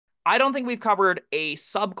I don't think we've covered a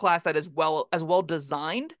subclass that is well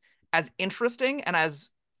designed, as interesting, and as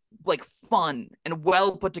like fun and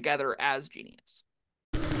well put together as Genie is.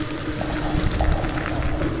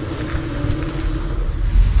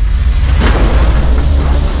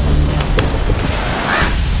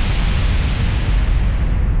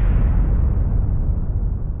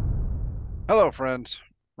 Hello, friends.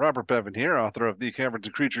 Robert Bevan here, author of the Caverns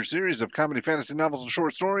Creatures series of comedy, fantasy novels, and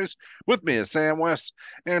short stories. With me is Sam West,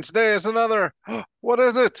 and today is another. What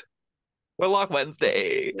is it? Warlock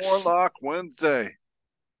Wednesday. Warlock Wednesday,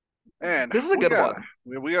 and This is a good one.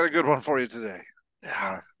 we got a good one for you today.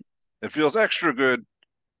 Yeah. Uh, it feels extra good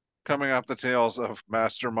coming off the tails of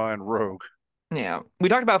Mastermind Rogue. Yeah. We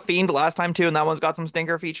talked about Fiend last time too, and that one's got some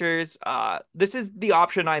stinker features. This is the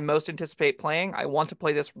option I most anticipate playing. I want to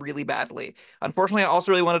play this really badly. Unfortunately, I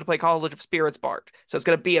also really wanted to play College of Spirits Bard, so it's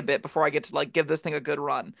gonna be a bit before I get to like give this thing a good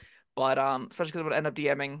run. But especially because I'm gonna end up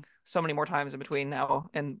DMing so many more times in between now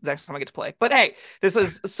and the next time I get to play. But hey, this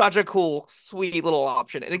is such a cool, sweet little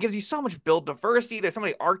option, and it gives you so much build diversity. There's so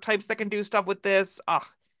many archetypes that can do stuff with this.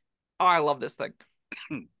 I love this thing.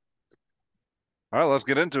 All right, let's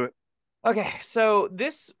get into it. Okay, so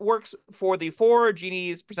this works for the four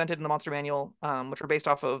genies presented in the monster manual, which are based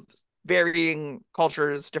off of varying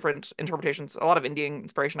cultures, different interpretations, a lot of Indian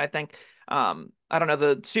inspiration, I think. I don't know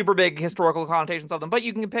the super big historical connotations of them, but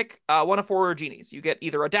you can pick one of four genies. You get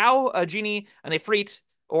either a Dao, a genie, an Ifrit,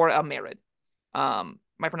 or a Merid.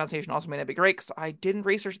 My pronunciation also may not be great because I didn't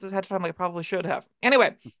research this ahead of time like I probably should have.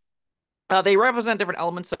 Anyway, they represent different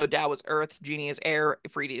elements. So Tao is earth, Genie is air,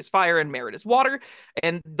 Ifriti is fire, and Merit is water.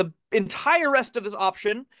 And the entire rest of this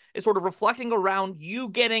option is sort of reflecting around you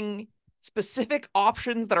getting specific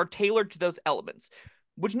options that are tailored to those elements,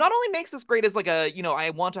 which not only makes this great as like a,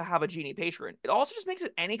 I want to have a Genie patron, it also just makes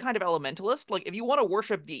it any kind of elementalist. Like if you want to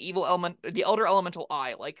worship the evil element, the Elder Elemental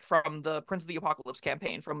Eye, like from the Prince of the Apocalypse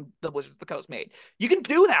campaign from the Wizards of the Coast made, you can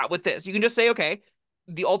do that with this. You can just say, okay,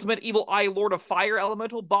 the ultimate evil eye lord of fire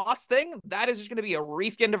elemental boss thing, that is just going to be a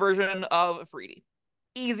reskinned version of Freedy.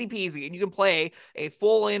 Easy peasy. And you can play a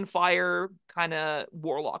full in fire kind of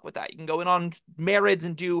warlock with that. You can go in on Marids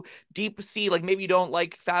and do deep sea, like maybe you don't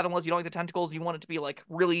like Fathomless, you don't like the tentacles, you want it to be like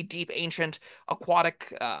really deep, ancient,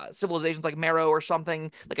 aquatic civilizations like Marrow or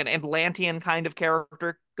something, like an Atlantean kind of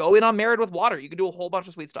character. Go in on Merid with water. You can do a whole bunch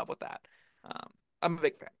of sweet stuff with that. I'm a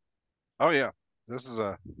big fan. Oh yeah, this is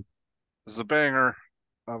a this is a banger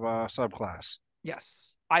of a subclass.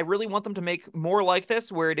 Yes. I really want them to make more like this,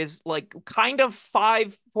 where it is like kind of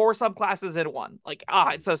four subclasses in one. Like,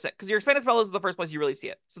 it's so sick. Because your expanded spell is the first place you really see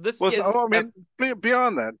it. So this Well, gives I mean,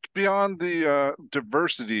 beyond that, beyond the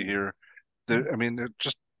diversity here, I mean, it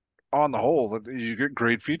just on the whole, you get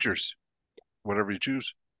great features, whatever you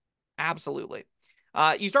choose. absolutely.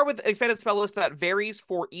 You start with expanded spell list that varies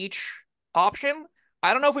for each option.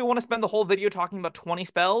 I don't know if we want to spend the whole video talking about 20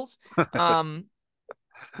 spells. Um,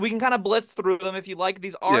 we can kind of blitz through them if you like.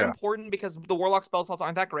 These are Yeah. important because the Warlock spell slots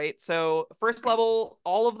aren't that great. So first level,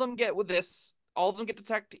 all of them get with this. All of them get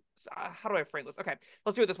detect. How do I frame this? Okay,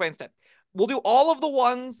 let's do it this way instead. We'll do all of the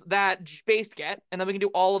ones that based get, and then we can do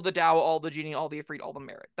all of the Dao, all the Genie, all the Ifrit, all the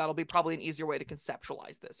Merit. That'll be probably an easier way to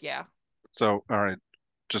conceptualize this. Yeah, So, all right,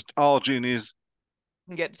 just all genies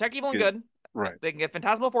you can get Detect Evil and get Good. right. They can get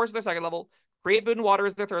Phantasmal Force as their second level. Create Food and Water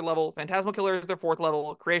is their third level. Phantasmal Killer is their fourth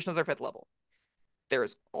level. Creation is their fifth level. There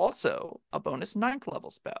is also a bonus ninth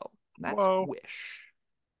level spell. And that's Whoa, Wish.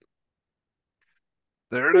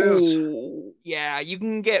 there it is. Oh, yeah, you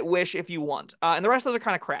can get Wish if you want. And the rest of those are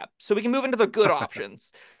kind of crap. So we can move into the good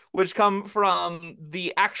options, which come from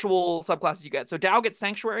the actual subclasses you get. So Dow gets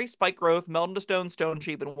Sanctuary, Spike Growth, Meld into Stone, Stone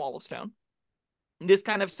Sheep, and Wall of Stone. This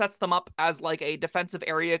kind of sets them up as like a defensive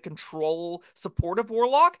area control supportive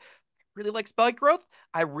warlock. Really like Spike Growth.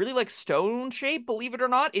 I really like Stone Shape, believe it or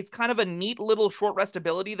not. It's kind of a neat little short rest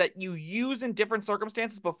ability that you use in different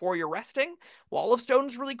circumstances before you're resting. Wall of Stone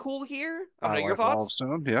is really cool here. I don't I know your like Wall of thoughts.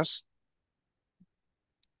 Stone. Yes.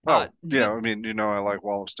 Oh, yeah. Genie, I mean, I like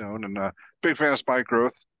Wall of Stone and big fan of Spike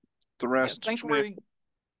Growth. The yeah, rest, meh,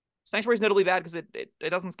 Sanctuary is notably bad because it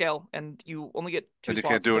doesn't scale and you only get two and you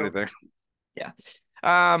can't slots. do So anything. yeah.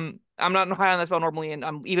 I'm not high on that spell normally, and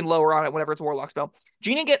I'm even lower on it whenever it's a Warlock spell.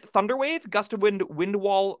 Genie get Thunderwave, Gust of Wind, Wind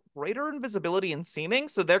Wall, Greater Invisibility, and Seeming.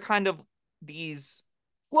 So they're kind of these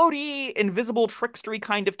floaty, invisible, trickstery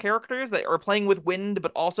kind of characters that are playing with wind,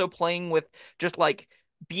 but also playing with just like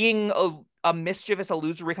being a mischievous,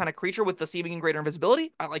 illusory kind of creature with the Seeming and Greater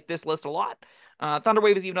Invisibility. I like this list a lot.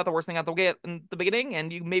 Thunderwave is even not the worst thing out the get in the beginning,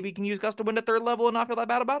 and you maybe can use Gust of Wind at third level and not feel that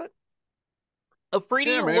bad about it. Yeah,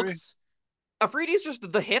 Afridi maybe. looks Afridi is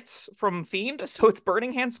just the hits from Fiend, so it's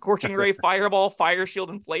Burning Hand, Scorching Ray, Fireball, Fire Shield,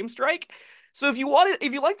 and Flame Strike. So if you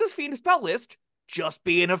like this Fiend spell list, just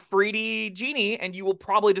be an Afridi Genie, and you will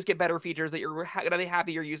probably just get better features that you're gonna be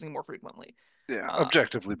happy you're using more frequently. Yeah, Uh,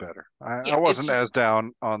 objectively better. I yeah, wasn't it's as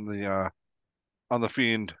down on the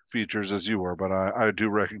Fiend features as you were, but I do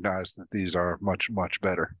recognize that these are much, much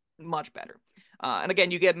better. much better. And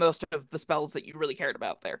again, you get most of the spells that you really cared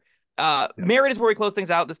about there. Yeah. Merit is where we close things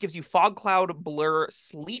out. This gives you Fog Cloud, Blur,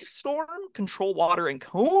 Sleet Storm, Control Water, and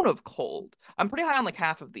Cone of Cold. I'm pretty high on like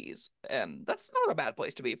half of these, and that's not a bad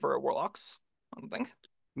place to be for Warlocks, I don't think.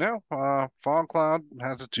 No, Fog Cloud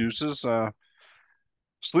has its uses.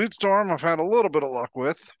 Sleet Storm, I've had a little bit of luck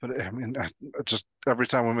with, but I mean, just every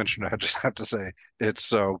time we mention it, I just have to say it's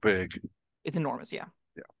so big. It's enormous, yeah.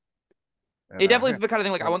 Yeah, and It definitely yeah, is the kind of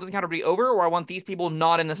thing like I want this encounter to be over, or I want these people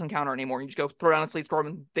not in this encounter anymore. You just go throw down a Sleet Storm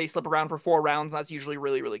and they slip around for 4 rounds, and that's usually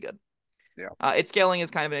really, really good. yeah, Its scaling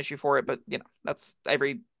is kind of an issue for it, but that's a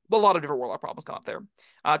lot of different Warlock problems come up there.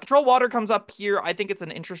 Control Water comes up here. I think it's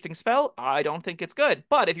an interesting spell. I don't think it's good,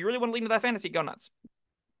 but if you really want to lean into that fantasy, go nuts.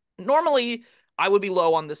 Normally, I would be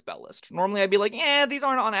low on this spell list. Normally, I'd be like, yeah, these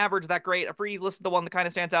aren't on average that great. Afridi's listed the one that kind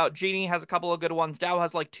of stands out. Genie has a couple of good ones. Dow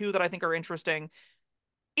has like 2 that I think are interesting.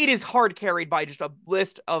 It is hard carried by just a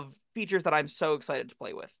list of features that I'm so excited to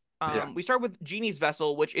play with. yeah. We start with Genie's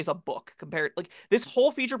Vessel, which is a book compared. Like this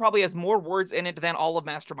whole feature probably has more words in it than all of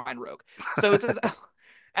Mastermind Rogue. So it says,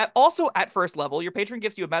 also at first level, your patron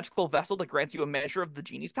gives you a magical vessel that grants you a measure of the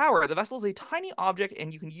genie's power. The vessel is a tiny object,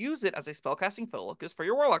 and you can use it as a spellcasting focus for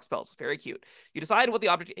your warlock spells. It's very cute. You decide what the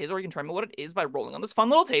object is, or you can determine what it is by rolling on this fun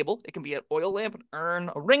little table. It can be an oil lamp, an urn,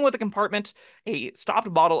 a ring with a compartment, a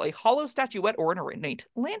stopped bottle, a hollow statuette, or an ornate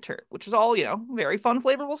lantern, which is all, very fun,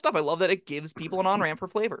 flavorful stuff. I love that it gives people an on-ramp for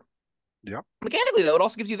flavor. Yeah. Mechanically, though, it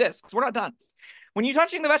also gives you this, because we're not done. When you're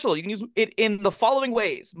touching the vessel, you can use it in the following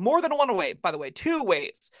ways. More than one way, by the way, 2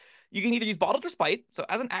 ways. You can either use Bottled Respite, so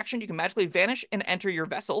as an action, you can magically vanish and enter your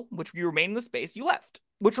vessel, which you remain in the space you left.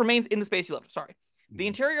 Which remains in the space you left, sorry. The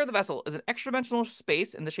interior of the vessel is an extra-dimensional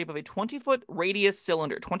space in the shape of a 20-foot radius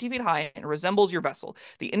cylinder, 20 feet high, and resembles your vessel.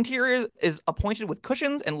 The interior is appointed with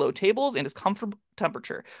cushions and low tables and is comfortable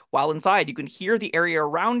temperature. While inside, you can hear the area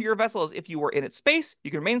around your vessel as if you were in its space.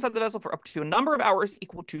 You can remain inside the vessel for up to a number of hours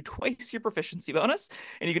equal to twice your proficiency bonus,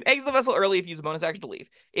 and you can exit the vessel early if you use a bonus action to leave.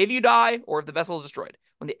 If you die, or if the vessel is destroyed.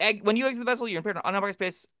 When you exit the vessel, you're impaired an unoccupied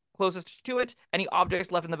space closest to it. Any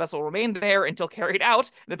objects left in the vessel remain there until carried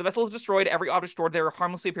out. And if the vessel is destroyed, every object stored there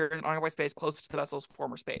harmlessly appears in unoccupied space closest to the vessel's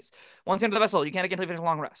former space. Once you enter the vessel, you can't again leave it in a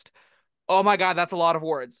long rest. Oh my god, that's a lot of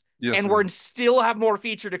words. Yes, and we're still have more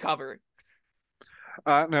feature to cover.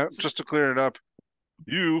 No, just to clear it up,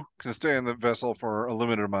 you can stay in the vessel for a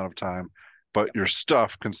limited amount of time, but your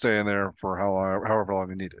stuff can stay in there for however long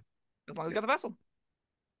you need it. As long as you got the vessel.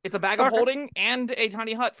 It's a bag of holding and a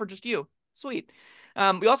tiny hut for just you. Sweet.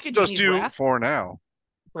 We also get Genie's Wrath. For now.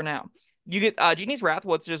 For now. You get Genie's Wrath,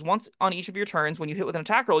 which is once on each of your turns, when you hit with an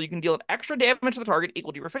attack roll, you can deal an extra damage to the target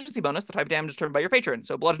equal to your efficiency bonus, the type of damage determined by your patron.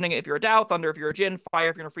 So bludgeoning if you're a Dow, thunder if you're a Jinn, fire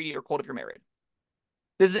if you're a Afridi, or cold if you're married.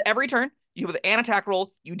 This is every turn. You hit with an attack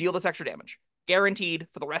roll, you deal this extra damage. Guaranteed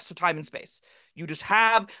for the rest of time and space. You just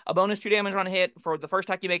have a bonus 2 damage on a hit for the first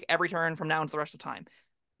attack you make every turn from now until the rest of time.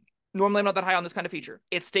 Normally, I'm not that high on this kind of feature.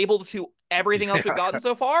 It's stable to everything else we've gotten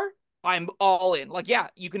so far. I'm all in. Like, yeah,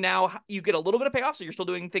 you get a little bit of payoff, so you're still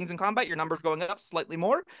doing things in combat. Your number's going up slightly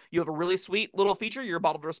more. You have a really sweet little feature, your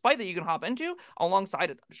Bottled Respite, that you can hop into alongside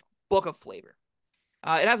a book of flavor.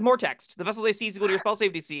 It has more text. The vessel's AC is equal to your spell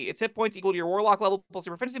save DC. Its hit points equal to your warlock level plus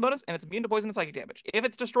your proficiency bonus, and it's immune to poison and psychic damage. If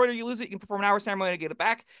it's destroyed or you lose it, you can perform an hour ceremony to get it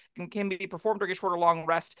back. It can be performed during a short or long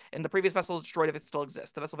rest, and the previous vessel is destroyed if it still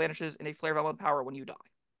exists. The vessel vanishes in a flare of element power when you die.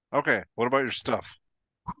 Okay, what about your stuff?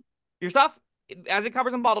 Your stuff, as it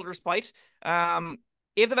covers in Bottled Respite,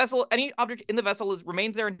 if the vessel, any object in the vessel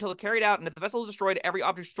remains there until it's carried out, and if the vessel is destroyed, every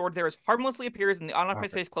object stored there harmlessly appears in the unoccupied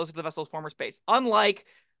space closest to the vessel's former space. Unlike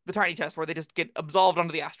the tiny chest, where they just get absolved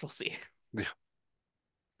onto the astral sea. Yeah.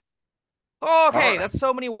 Okay, that's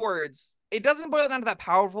so many words. It doesn't boil down to that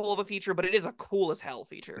powerful of a feature, but it is a cool as hell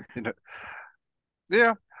feature.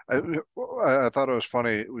 Yeah. I thought it was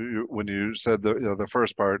funny when you said the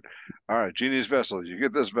first part. All right, Genie's vessel. You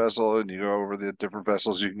get this vessel, and you go over the different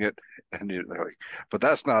vessels you can get, and you're like, but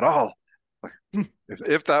that's not all. Like,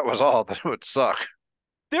 if that was all, then it would suck.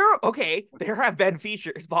 There have been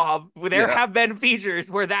features, Bob. There have been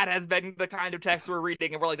features where that has been the kind of text we're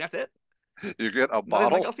reading, and we're like, that's it. You get a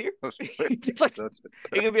bottle. Else here? It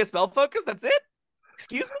could be a spell focus. That's it.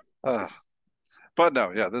 Excuse me. But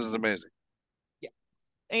no, yeah, this is amazing.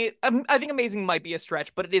 I think amazing might be a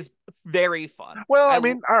stretch, but it is very fun. Well, I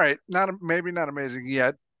mean, all right, maybe not amazing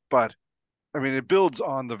yet, but I mean, it builds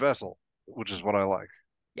on the vessel, which is what I like.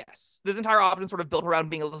 Yes, this entire option sort of built around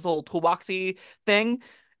being this little toolboxy thing.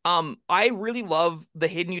 I really love the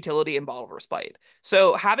hidden utility in Bottle of Respite.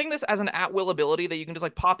 So having this as an at-will ability that you can just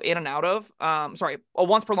like pop in and out of, sorry, a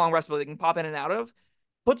once per long rest ability you can pop in and out of,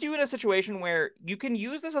 puts you in a situation where you can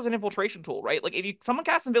use this as an infiltration tool, right? Like if you someone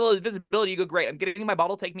casts invisibility, you go, great, I'm getting my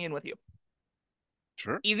bottle, take me in with you.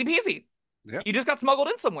 Sure. Easy peasy. Yeah. You just got smuggled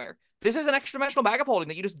in somewhere. This is an extra dimensional bag of holding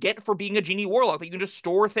that you just get for being a genie warlock that you can just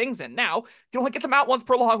store things in. Now, you can only get them out once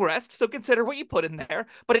per long rest, so consider what you put in there.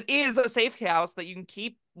 But it is a safe house that you can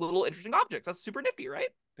keep little interesting objects. That's super nifty, right?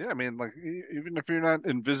 Yeah, I mean, like even if you're not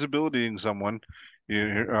invisibilitying someone,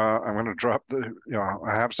 I'm going to drop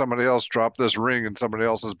I have somebody else drop this ring in somebody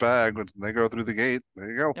else's bag when they go through the gate. There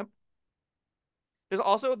you go. Yep. There's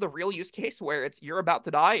also the real use case where it's you're about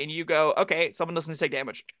to die and you go, okay, someone doesn't take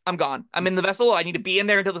damage. I'm gone. I'm in the vessel. I need to be in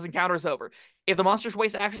there until this encounter is over. If the monster's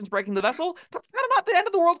waste actions breaking the vessel, that's kind of not the end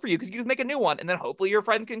of the world for you because you can make a new one, and then hopefully your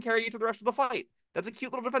friends can carry you through the rest of the fight. That's a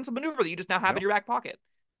cute little defensive maneuver that you just now have in Yep. your back pocket.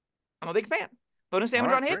 I'm a big fan. Bonus All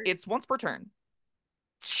damage right, on hit, great. it's once per turn.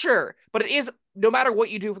 Sure, but it is no matter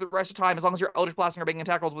what you do for the rest of the time, as long as you're Eldritch Blasting or making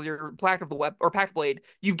tackles with your Pact of the Web or Pact Blade,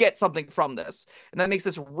 you get something from this. And that makes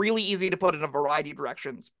this really easy to put in a variety of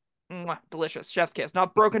directions. Mwah, delicious. Chef's kiss.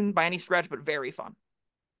 Not broken by any stretch, but very fun.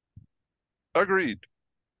 Agreed.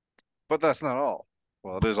 But that's not all.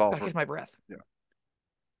 Well, it is all Gotta for catch my breath. yeah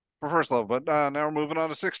for first level, but now we're moving on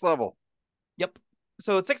to sixth level. Yep.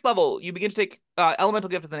 So at sixth level, you begin to take Elemental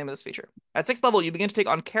Gift is the name of this feature. At sixth level, you begin to take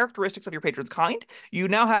on characteristics of your patron's kind. You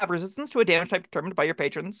now have resistance to a damage type determined by your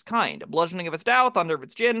patron's kind. Bludgeoning if it's Tao, Thunder if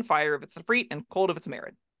it's Jin, Fire if it's Ifrit, and Cold if it's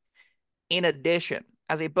Merit. In addition,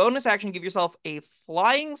 as a bonus action, give yourself a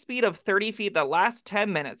flying speed of 30 feet that lasts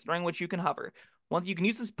 10 minutes, during which you can hover. Once you can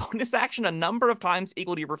use this bonus action a number of times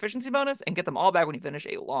equal to your proficiency bonus and get them all back when you finish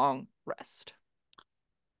a long rest.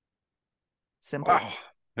 Simple. Wow.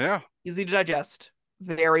 Yeah. Easy to digest.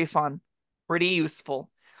 Very fun. Pretty useful.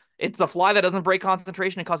 It's a fly that doesn't break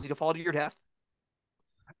concentration and causes you to fall to your death.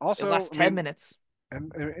 It Also, lasts I 10 mean, minutes.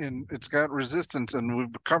 and it's got resistance, and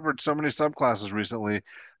we've covered so many subclasses recently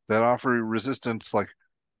that offer resistance, like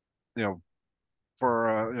you know,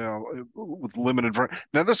 for with limited.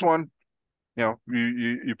 Now this one,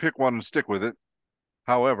 you pick one and stick with it.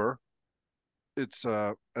 However, it's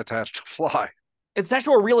attached to fly. It's attached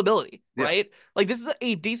to a real ability, Yeah. right? Like this is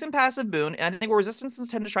a decent passive boon, and I think where resistances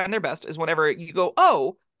tend to shine their best is whenever you go,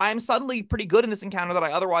 oh, I'm suddenly pretty good in this encounter that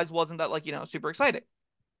I otherwise wasn't that like, super exciting.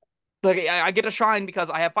 Like I get to shine because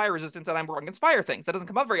I have fire resistance and I'm wrong against fire things. That doesn't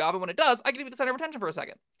come up very often. When it does, I can be the center of attention for a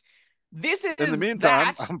second. This In the is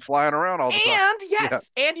meantime, that. I'm flying around all the time. And Yeah.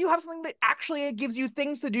 yes, and you have something that actually gives you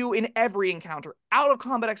things to do in every encounter. Out of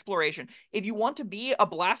combat exploration. If you want to be a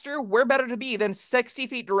blaster, where better to be than 60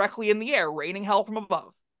 feet directly in the air, raining hell from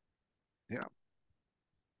above? Yeah.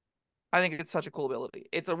 I think it's such a cool ability.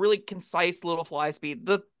 It's a really concise little fly speed.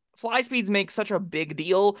 The fly speeds make such a big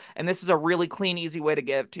deal, and this is a really clean, easy way to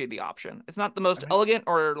get to the option. It's not the I most mean, elegant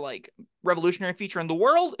or like revolutionary feature in the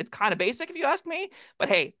world. It's kind of basic if you ask me, but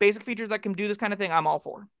hey, basic features that can do this kind of thing, I'm all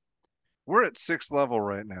for. we're at sixth level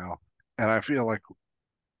right now, and I feel like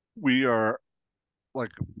we are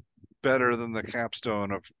like better than the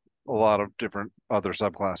capstone of a lot of different other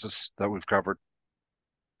subclasses that we've covered.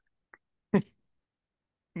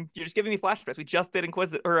 You're just giving me flashbacks. We just did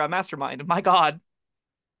Inquisitor or Mastermind. My God,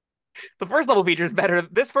 the first level feature is better.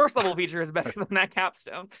 This first level feature is better than that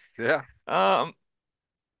capstone. Yeah. Um,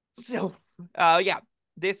 so, yeah,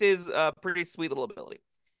 this is a pretty sweet little ability.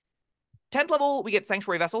 10th level, we get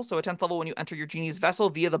Sanctuary Vessel. So at 10th level, when you enter your Genie's Vessel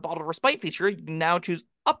via the Bottle of Respite feature, you can now choose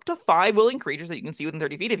up to 5 willing creatures that you can see within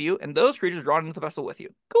 30 feet of you, and those creatures are drawn into the vessel with you.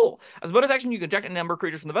 Cool. As a bonus action, you can eject a number of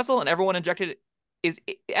creatures from the vessel, and everyone is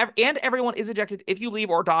ejected if you leave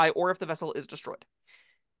or die, or if the vessel is destroyed.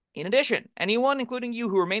 In addition, anyone, including you,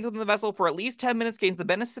 who remains within the vessel for at least 10 minutes gains the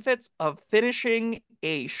benefits of finishing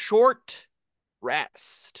a short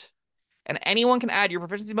rest. And anyone can add your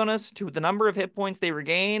proficiency bonus to the number of hit points they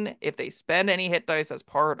regain if they spend any hit dice as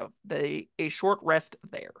part of a short rest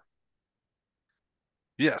there.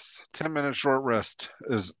 Yes. 10-minute short rest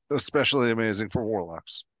is especially amazing for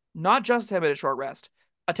warlocks. Not just a 10-minute short rest.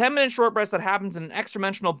 A 10-minute short rest that happens in an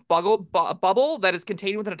extra-dimensional bubble that is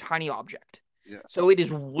contained within a tiny object. Yes. So it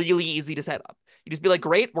is really easy to set up. You just be like,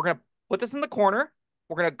 great, we're going to put this in the corner.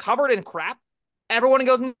 We're going to cover it in crap. Everyone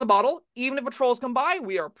goes in the bottle. Even if patrols come by,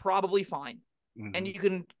 we are probably fine. And Hmm. you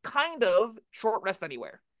can kind of short rest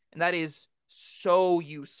anywhere. And that is so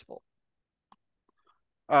useful.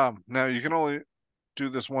 Now you can only do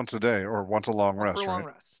this once a day or once a long Once per rest, long right?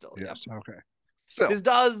 rest still, yeah. Yes. Okay. Still. This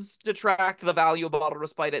does detract the value of Bottle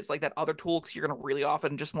Respite. It's like that other tool because you're going to really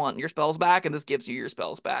often just want your spells back, and this gives you your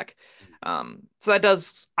spells back. So that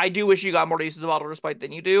does. I do wish you got more uses of Bottle Respite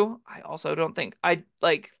than you do. I also don't think I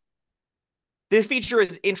like this feature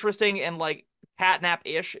is interesting and like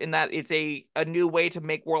catnap-ish in that it's a new way to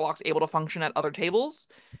make warlocks able to function at other tables.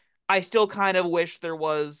 I still kind of wish there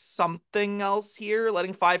was something else here.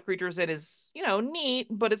 Letting 5 creatures in is, neat,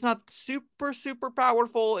 but it's not super, super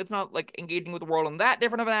powerful. It's not like engaging with the world on that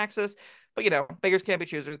different of an axis. But beggars can't be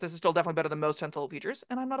choosers. This is still definitely better than most 10th level features,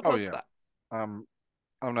 and I'm not Oh opposed to yeah. that. Um,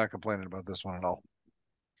 I'm not complaining about this one at all.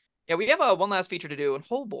 Yeah, we have one last feature to do, and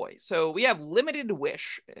oh boy. So we have Limited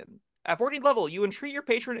Wish. And at 14th level, you entreat your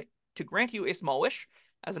patron to grant you a small wish.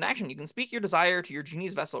 As an action, you can speak your desire to your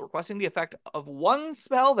genie's vessel, requesting the effect of one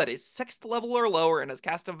spell that is 6th level or lower and is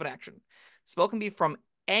cast of an action. The spell can be from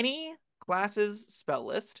any class's spell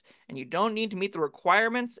list, and you don't need to meet the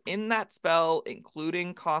requirements in that spell,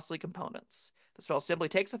 including costly components. The spell simply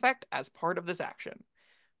takes effect as part of this action.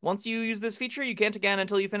 Once you use this feature, you can't again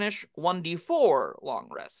until you finish 1d4 long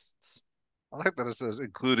rests. I like that it says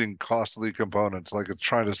including costly components, like it's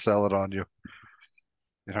trying to sell it on you.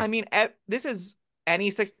 You know. I mean, this is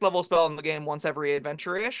any 6th level spell in the game once every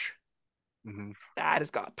adventure ish. Hmm. That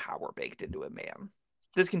has got power baked into it, man.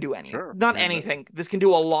 This can do Sure. I not mean, anything. This can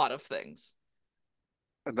do a lot of things.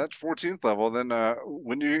 and that's 14th level. Then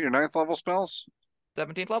when you get your 9th level spells,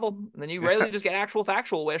 17th level, and then you yeah, rarely just get actual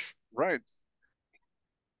factual wish. right.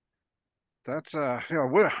 That's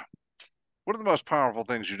what are the most powerful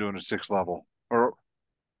things you do in a 6th level, or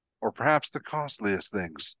perhaps the costliest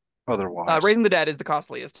things otherwise? Raising the Dead is the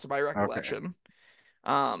costliest, to my Okay. recollection.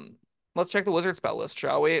 Um, let's check the wizard spell list,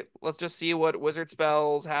 shall we? Let's just see what wizard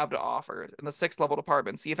spells have to offer in the 6th level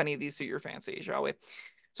department. See if any of these suit your fancy, shall we?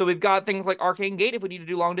 So we've got things like Arcane Gate if we need to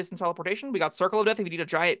do long distance teleportation. We got Circle of Death if you need a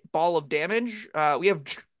giant ball of damage. We have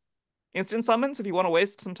instant summons if you want to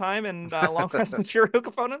waste some time and long rest material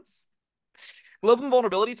components. Global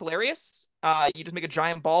Invulnerability is hilarious. You just make a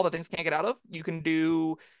giant ball that things can't get out of. You can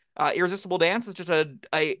do Irresistible Dance. It's just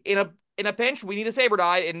in a pinch, we need a saber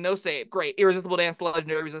die and no save. Great. Irresistible Dance, the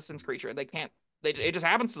legendary resistance creature. They can't. It just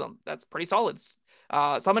happens to them. That's pretty solid.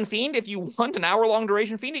 Summon Fiend if you want an hour-long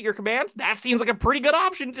duration Fiend at your command. That seems like a pretty good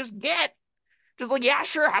option to just get. Just like, yeah,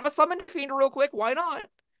 sure, have a Summon Fiend real quick. Why not?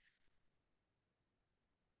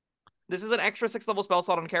 This is an extra 6th level spell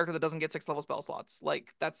slot on a character that doesn't get 6th level spell slots.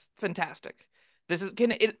 Like, that's fantastic.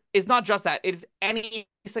 It is not just that. It is any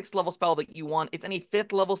 6th level spell that you want. It's any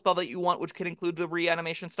 5th level spell that you want, which could include the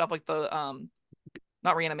reanimation stuff, like the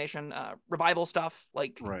not reanimation, revival stuff.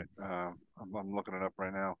 Like, Right. I'm looking it up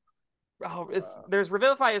right now. oh, there's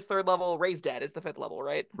Revivify is 3rd level, Raise Dead is the 5th level,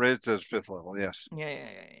 right? Raid says 5th level. Yes.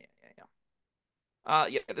 Yeah.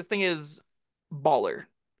 This thing is baller.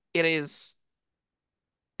 It is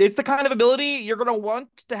it's the kind of ability you're going to want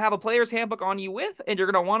to have a player's handbook on you with, and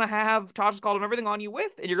you're going to want to have Tasha's Call and everything on you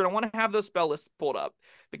with, and you're going to want to have those spell lists pulled up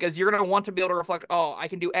because you're going to want to be able to reflect, oh, I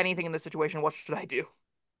can do anything in this situation. What should I do?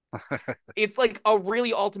 It's like a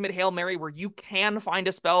really ultimate Hail Mary where you can find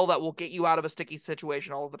a spell that will get you out of a sticky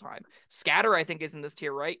situation all the time. Scatter, I think, is in this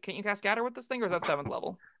tier, right? Can't you cast Scatter with this thing, or is that 7th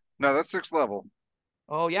level? No, that's 6th level.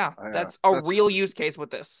 Oh, yeah. Yeah, That's a that's real use case with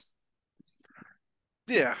this.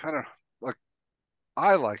 yeah. I don't like.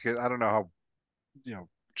 I like it. I don't know how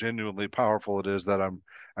genuinely powerful it is that I'm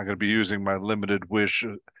going to be using my limited wish.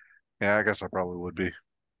 Yeah, I guess I probably would be.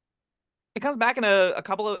 It comes back in a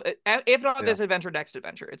couple of, if not Yeah. this adventure, next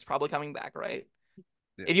adventure. It's probably coming back, right?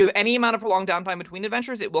 Yeah. If you have any amount of prolonged downtime between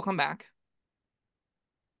adventures, it will come back.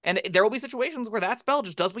 And there will be situations where that spell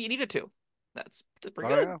just does what you need it to. That's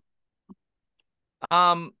pretty Oh good.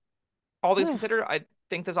 yeah. Um, all things Hmm. considered, I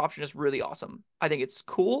think this option is really awesome. I think it's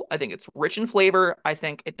cool. I think it's rich in flavor. I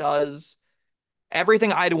think it does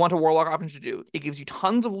everything I'd want a Warlock option to do. It gives you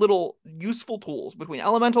tons of little useful tools between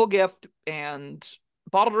Elemental Gift and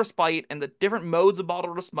Bottled Respite and the different modes of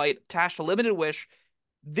Bottled Respite attached to Limited Wish.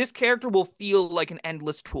 This character will feel like an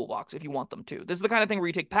endless toolbox if you want them to. This is the kind of thing where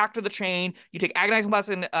you take Pact of the Chain, you take Agonizing Blast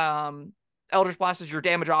and Eldritch Blast as your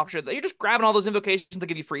damage option. You're just grabbing all those invocations to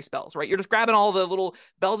give you free spells, right? You're just grabbing all the little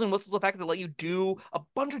bells and whistles effects that let you do a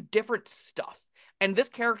bunch of different stuff. And this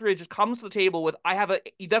character just comes to the table with,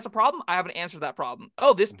 that's a problem. I have an answer to that problem.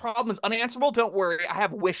 Oh, this problem is unanswerable. Don't worry. I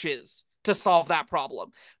have wishes to solve that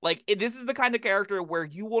problem. Like, this is the kind of character where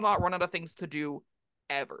you will not run out of things to do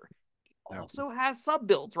ever. Yeah. Also has sub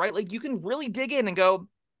builds, right? Like, you can really dig in and go,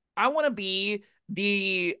 I want to be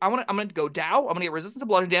I'm gonna go Dow. I'm gonna get resistance to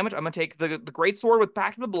bludgeon damage. I'm gonna take the great sword with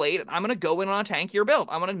Pact of the Blade, and I'm gonna go in on a tankier build.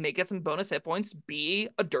 I'm gonna make it some bonus hit points, be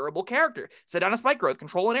a durable character, set down a spike growth,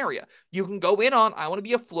 control an area. You can go in on I want to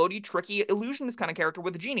be a floaty, tricky illusionist kind of character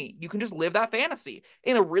with a genie. You can just live that fantasy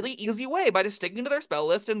in a really easy way by just sticking to their spell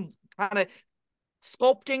list and kind of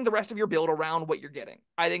sculpting the rest of your build around what you're getting.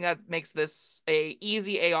 I think that makes this a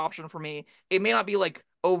easy A option for me. It may not be like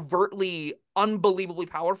overtly unbelievably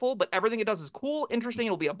powerful, but everything it does is cool, interesting.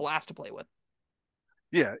 It'll be a blast to play with.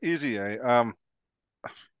 Yeah, easy A.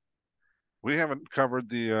 We haven't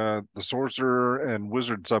covered the sorcerer and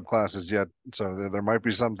wizard subclasses yet, so there might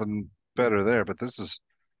be something better there. But this is,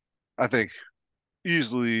 I think,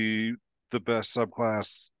 easily the best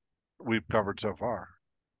subclass we've covered so far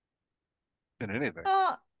in anything.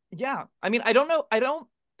 Uh yeah. I mean, I don't know. I don't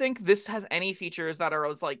think this has any features that are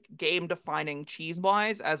as like game defining cheese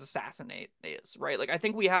wise as Assassinate is, right? Like I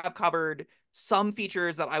think we have covered some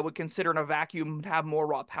features that I would consider in a vacuum have more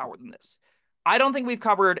raw power than this. I don't think we've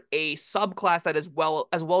covered a subclass that is well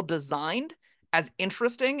designed, as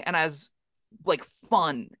interesting, and as like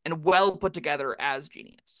fun and well put together as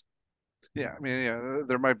Genius. Yeah, I mean, yeah,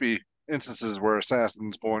 there might be instances where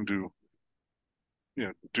assassin's going to,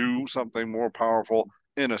 do something more powerful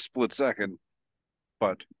in a split second,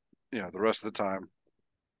 but the rest of the time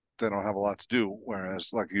they don't have a lot to do.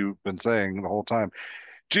 Whereas, like you've been saying the whole time,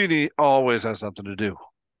 Genie always has something to do,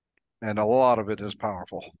 and a lot of it is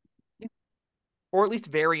powerful. Yeah. Or at least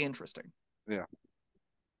very interesting. Yeah.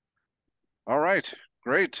 All right.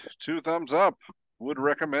 Great. 2 thumbs up. Would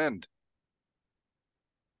recommend.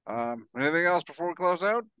 Anything else before we close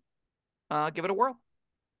out? Give it a whirl.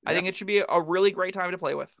 I Yeah. think it should be a really great time to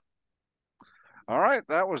play with. All right.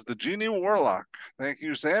 That was the Genie Warlock. Thank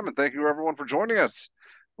you, Sam, and thank you everyone for joining us.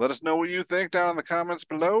 Let us know what you think down in the comments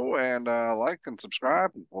below, and like and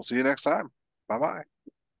subscribe. We'll see you next time. Bye bye.